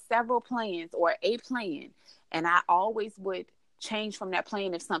I've had several plans or a plan, and I always would change from that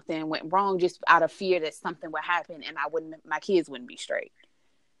plan if something went wrong, just out of fear that something would happen and my kids wouldn't be straight.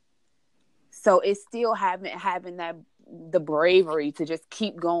 So it's still having that the bravery to just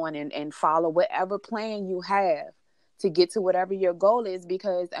keep going and follow whatever plan you have to get to whatever your goal is.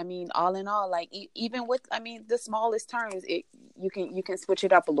 Because, I mean, all in all, like, even with, I mean, the smallest terms, you can switch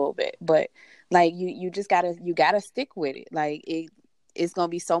it up a little bit, but, like, you just gotta stick with it. Like, it's gonna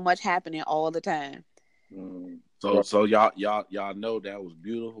be so much happening all the time. So y'all know that was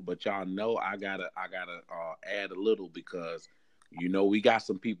beautiful, but y'all know I gotta add a little, because we got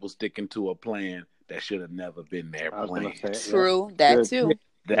some people sticking to a plan that should have never been their plan. True, that too.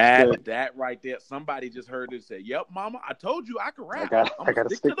 That right there. Somebody just heard it and said, "Yep, Mama, I told you I could rap. I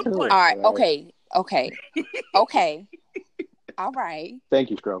gotta stick to the plan." All right, okay. All right.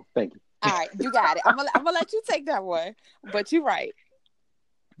 Thank you, Stro. Thank you. All right, you got it. I'm gonna let you take that one, but you're right.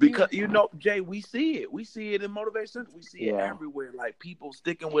 Because Jay, we see it. We see it in motivation. We see it everywhere. Like, people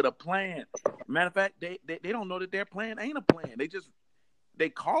sticking with a plan. Matter of fact, they don't know that their plan ain't a plan. They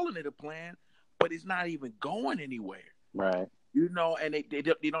calling it a plan, but it's not even going anywhere. Right. And they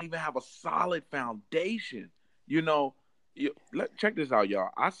don't even have a solid foundation. Check this out, y'all.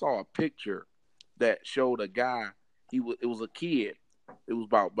 I saw a picture that showed a guy. It was a kid. It was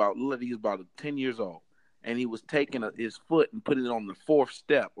about 10 years old. And he was taking his foot and putting it on the fourth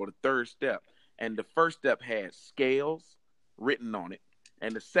step or the third step. And the first step had scales written on it.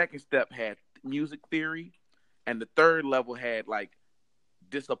 And the second step had music theory. And the third level had, like,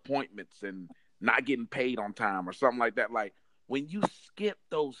 disappointments and not getting paid on time or something like that. Like, when you skip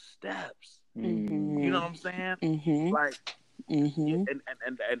those steps, you know what I'm saying? Like, and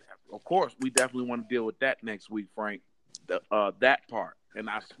of course, we definitely want to deal with that next week, Frank. That part. And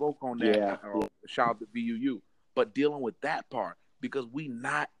I spoke on that. Shout out to VUU. But dealing with that part, because we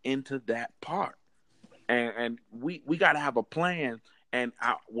not into that part. And we got to have a plan. And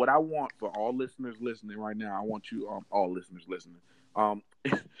what I want for all listeners listening right now, I want you, all listeners listening,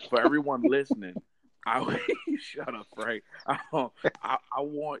 for everyone listening, shut up, Frank. I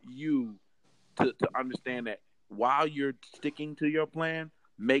want you to understand that while you're sticking to your plan,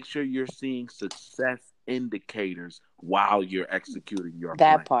 make sure you're seeing success indicators while you're executing your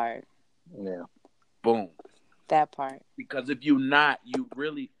plan. That part. Yeah. Boom. That part. Because if you're not, you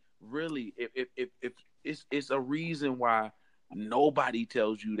really, if it's a reason why nobody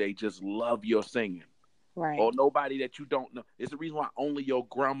tells you they just love your singing. Right. Or nobody that you don't know. It's the reason why only your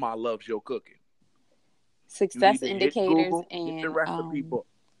grandma loves your cooking. Success indicators Google, and get the rest of people.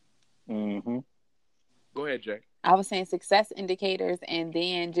 Go ahead, Jay. I was saying success indicators, and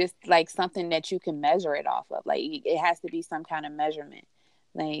then just, like, something that you can measure it off of. Like, it has to be some kind of measurement.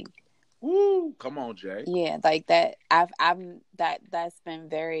 Like, woo, come on, Jay. Yeah, like that. That's been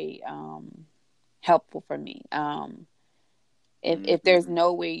very helpful for me. If there's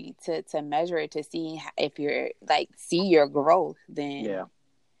no way to measure it, to see if you're like see your growth, then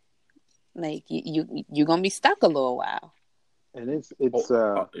like you're gonna be stuck a little while. And it's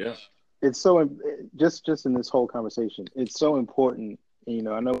so just in this whole conversation, it's so important. You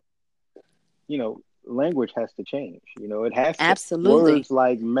know, I know, you know, language has to change. You know, it has to. Absolutely. Words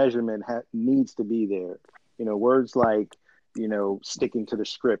like measurement needs to be there. You know, words like, you know, sticking to the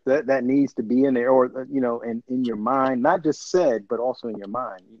script that needs to be in there, or, you know, and in your mind, not just said, but also in your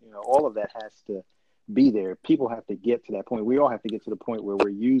mind. You know, all of that has to be there. People have to get to that point. We all have to get to the point where we're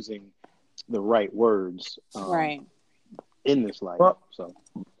using the right words, right, in this life.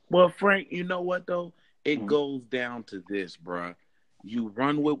 Well, Frank, you know what though? It goes down to this, bruh. You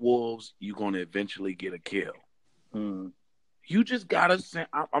run with wolves, you're gonna eventually get a kill. You just gotta say,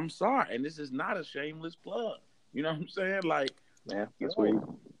 I'm sorry, and this is not a shameless plug. You know what I'm saying? Like, that's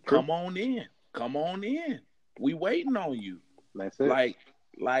come on in. We waiting on you. That's it.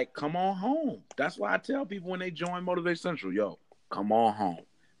 Like, come on home. That's why I tell people when they join Motivate Central, yo, come on home,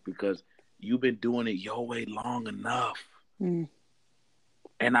 because you've been doing it your way long enough.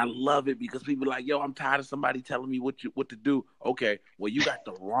 And I love it because people are like, yo, I'm tired of somebody telling me what to do. Okay, well, you got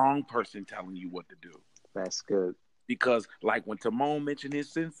the wrong person telling you what to do. That's good. Because, like, when Timon mentioned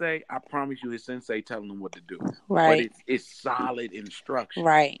his sensei, I promise you his sensei telling him what to do. Right. But it's solid instruction.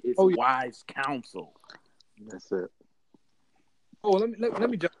 Right. It's wise counsel. That's it. Oh, let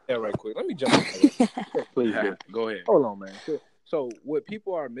me jump there right quick. Please go ahead. Hold on, man. So what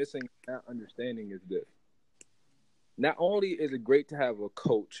people are missing, not understanding, is this. Not only is it great to have a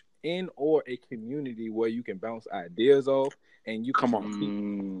coach in or a community where you can bounce ideas off and you come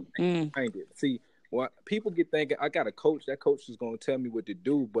on behind it. See, what people get thinking, I got a coach. That coach is going to tell me what to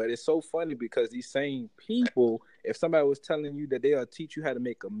do. But it's so funny because these same people, if somebody was telling you that they'll teach you how to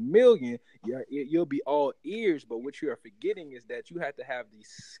make $1 million, you'll be all ears. But what you are forgetting is that you have to have the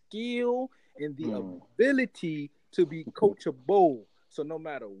skill and the ability to be coachable. So no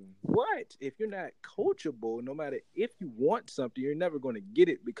matter what, if you're not coachable, no matter if you want something, you're never going to get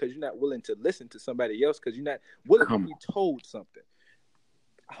it because you're not willing to listen to somebody else, because you're not willing to be told something.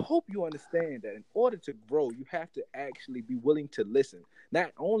 I hope you understand that in order to grow, you have to actually be willing to listen.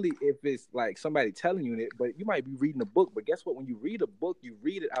 Not only if it's like somebody telling you it, but you might be reading a book. But guess what? When you read a book, you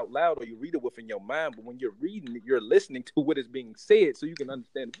read it out loud or you read it within your mind. But when you're reading it, you're listening to what is being said so you can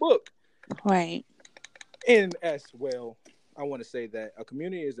understand the book. Right. And as well, I want to say that a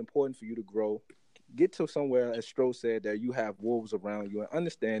community is important for you to grow. Get to somewhere, as Stro said, that you have wolves around you, and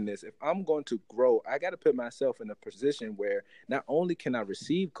understand this. If I'm going to grow, I got to put myself in a position where not only can I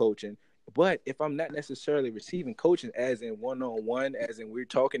receive coaching, but if I'm not necessarily receiving coaching as in one-on-one, as in we're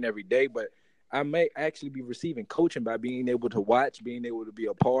talking every day, but I may actually be receiving coaching by being able to watch, being able to be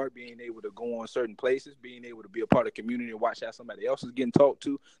a part, being able to go on certain places, being able to be a part of the community and watch how somebody else is getting talked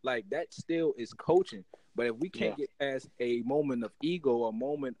to. Like, that still is coaching. But if we can't get past a moment of ego, a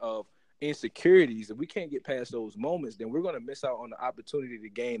moment of insecurities, if we can't get past those moments, then we're going to miss out on the opportunity to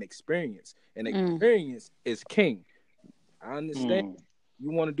gain experience. And experience is king. I understand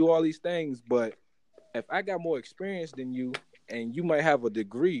you want to do all these things, but if I got more experience than you, and you might have a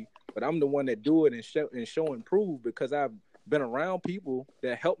degree, but I'm the one that do it and show and prove because I've been around people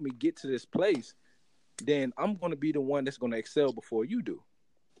that helped me get to this place, then I'm going to be the one that's going to excel before you do.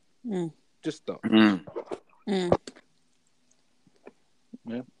 Just thought. Yeah.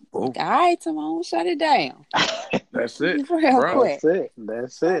 All right, Timon, shut it down. That's it. Real quick.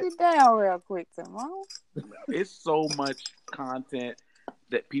 That's shut it. it down real quick, Timon. It's so much content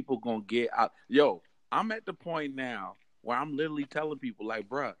that people gonna get out. Yo, I'm at the point now where I'm literally telling people, like,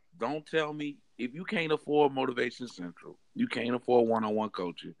 bruh, don't tell me if you can't afford Motivation Central, you can't afford one-on-one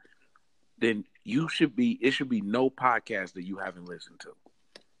coaching, then it should be no podcast that you haven't listened to.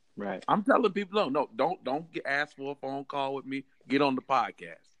 Right. I'm telling people, no, don't ask for a phone call with me. Get on the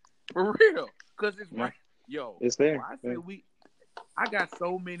podcast. For real. Because it's right. Yo, it's there. I say I got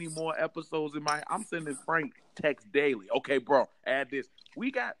so many more episodes in I'm sending Frank text daily. Okay, bro, add this.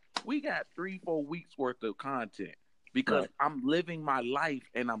 We got 3-4 weeks worth of content because I'm living my life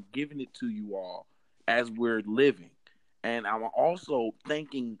and I'm giving it to you all as we're living. And I'm also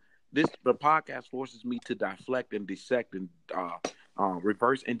thinking the podcast forces me to deflect and dissect and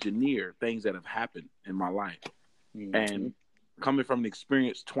reverse engineer things that have happened in my life. And coming from the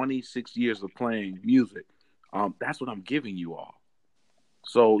experience, 26 years of playing music, that's what I'm giving you all.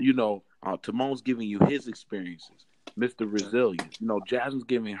 So, Timon's giving you his experiences, Mr. Resilience. Jasmine's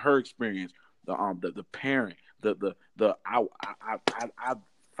giving her experience, the parent, I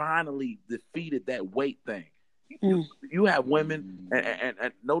finally defeated that weight thing. You have women,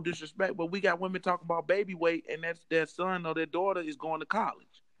 and no disrespect, but we got women talking about baby weight, and that's their son or their daughter is going to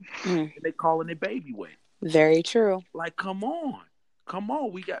college, and they calling it baby weight. Very true. Like, come on,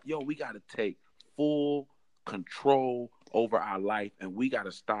 we got to take full control over our life, and we got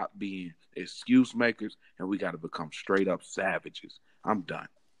to stop being excuse makers, and we got to become straight up savages. I'm done.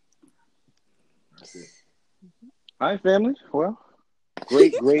 That's it. All right, family. Well,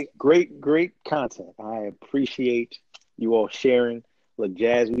 great content. I appreciate you all sharing. Look,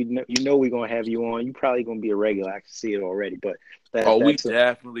 Jazz, you know we're gonna have you on. You probably gonna be a regular. I can see it already, but we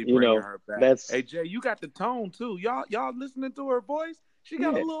definitely bringing her back. Hey, Jay, you got the tone too. Y'all listening to her voice? She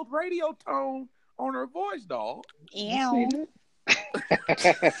got a little radio tone on her voice, dog. Yeah.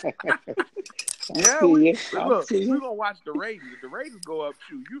 Yeah, we're gonna watch the ratings. If the ratings go up,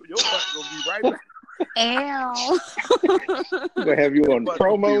 your butt's gonna be right back. We're gonna have you on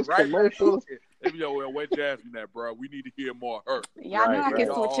promos, commercials. Where Jasmine at, bro? We need to hear more of her. Y'all know I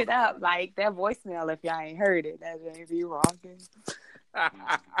can switch it up, like that voicemail. If y'all ain't heard it, that ain't be rocking.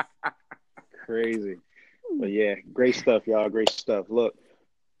 Crazy, but yeah, great stuff, y'all. Great stuff. Look,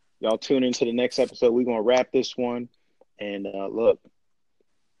 y'all tune into the next episode. We're gonna wrap this one, and look,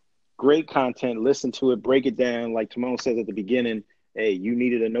 great content. Listen to it, break it down. Like Timon says at the beginning. Hey, you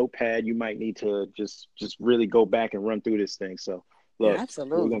needed a notepad. You might need to just really go back and run through this thing. So, look,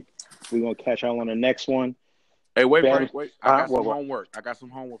 absolutely, we're gonna catch y'all on the next one. Hey, wait! I got some homework. I got some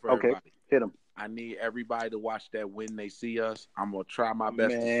homework for everybody. Okay, hit them. I need everybody to watch that When They See Us. I'm gonna try my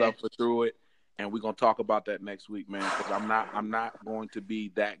best to suffer through it, and we're gonna talk about that next week, man. Because I'm not going to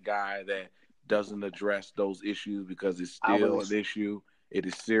be that guy that doesn't address those issues because it's still an issue. It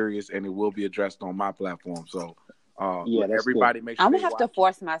is serious, and it will be addressed on my platform. So. Everybody good. Make sure I'm gonna have to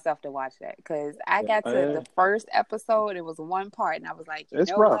force myself to watch that because I got to the first episode. It was one part, and I was like, you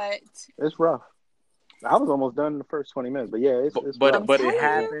know rough. What? It's rough. I was almost done in the first 20 minutes, but yeah, it's rough. But it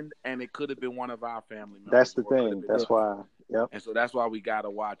happened, and it could have been one of our family members. That's the thing. That's why. Yep. And so that's why we gotta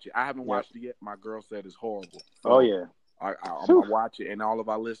watch it. I haven't watched it yet. My girl said it's horrible. So I'm gonna watch it, and all of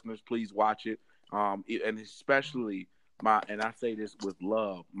our listeners, please watch it. And especially. And I say this with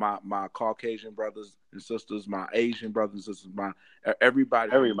love, my Caucasian brothers and sisters, my Asian brothers and sisters, everybody,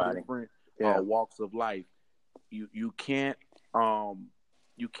 different walks of life. You can't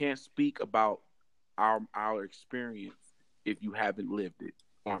speak about our experience if you haven't lived it,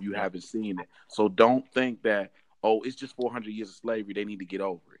 if you haven't seen it. So don't think that it's just 400 years of slavery. They need to get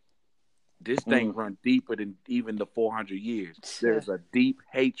over it. This thing runs deeper than even the 400 years. There's a deep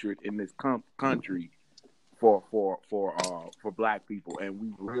hatred in this country. For Black people, and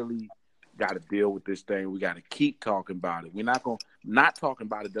we really got to deal with this thing. We got to keep talking about it. We're not talking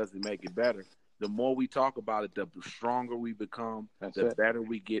about it doesn't make it better. The more we talk about it, the stronger we become. The better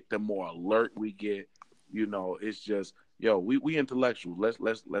we get. The more alert we get. It's just we intellectuals.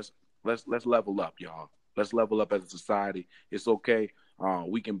 Let's level up, y'all. Let's level up as a society. It's okay.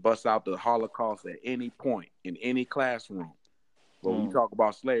 We can bust out the Holocaust at any point in any classroom. But when we talk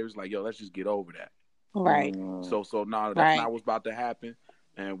about slavery, it's like let's just get over that. Right. So no, that's not what's about to happen.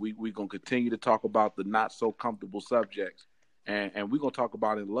 And we're going to continue to talk about the not so comfortable subjects. And we're going to talk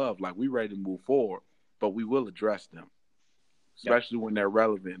about it in love. Like, we're ready to move forward, but we will address them, especially when they're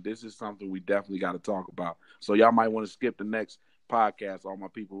relevant. This is something we definitely got to talk about. So y'all might want to skip the next podcast, all my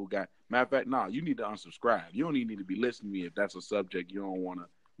people who got. Matter of fact, you need to unsubscribe. You don't even need to be listening to me if that's a subject you don't want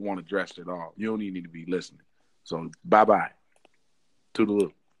to address at all. You don't even need to be listening. So bye-bye.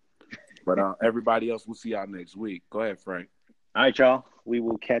 Toodaloo. But everybody else, we'll see y'all next week. Go ahead, Frank. All right, y'all. We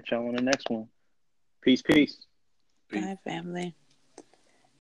will catch y'all on the next one. Peace. Bye, family.